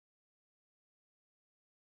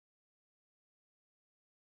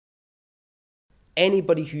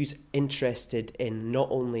Anybody who's interested in not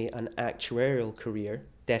only an actuarial career,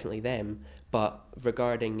 definitely them, but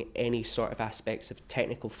regarding any sort of aspects of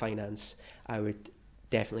technical finance, I would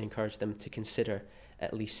definitely encourage them to consider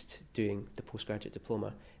at least doing the postgraduate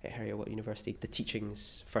diploma at Heriot-Watt University. The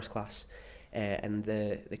teaching's first class, and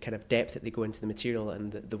the kind of depth that they go into the material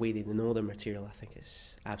and the way they know their material, I think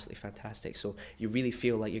is absolutely fantastic. So you really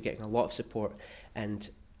feel like you're getting a lot of support, and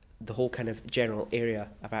the whole kind of general area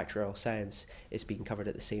of actuarial science is being covered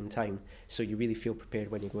at the same time. So you really feel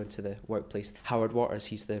prepared when you go into the workplace. Howard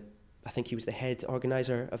Waters, I think he was the head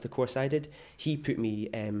organiser of the course I did. He put me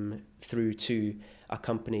through to a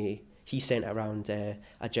company. He sent around a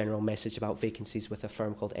general message about vacancies with a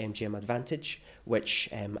firm called MGM Advantage, which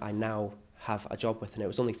I now have a job with, and it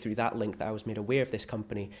was only through that link that I was made aware of this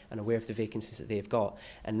company and aware of the vacancies that they've got.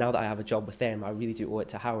 And now that I have a job with them, I really do owe it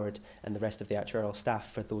to Howard and the rest of the actuarial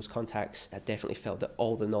staff for those contacts. I definitely felt that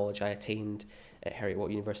all the knowledge I attained at Heriot-Watt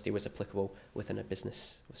University was applicable within a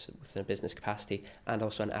business capacity, and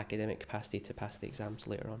also an academic capacity to pass the exams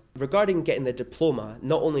later on. Regarding getting the diploma,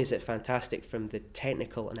 not only is it fantastic from the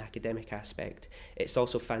technical and academic aspect, it's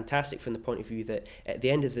also fantastic from the point of view that at the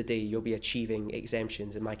end of the day you'll be achieving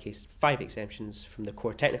exemptions, in my case 5 exemptions from the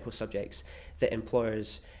core technical subjects that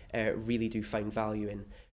employers really do find value in.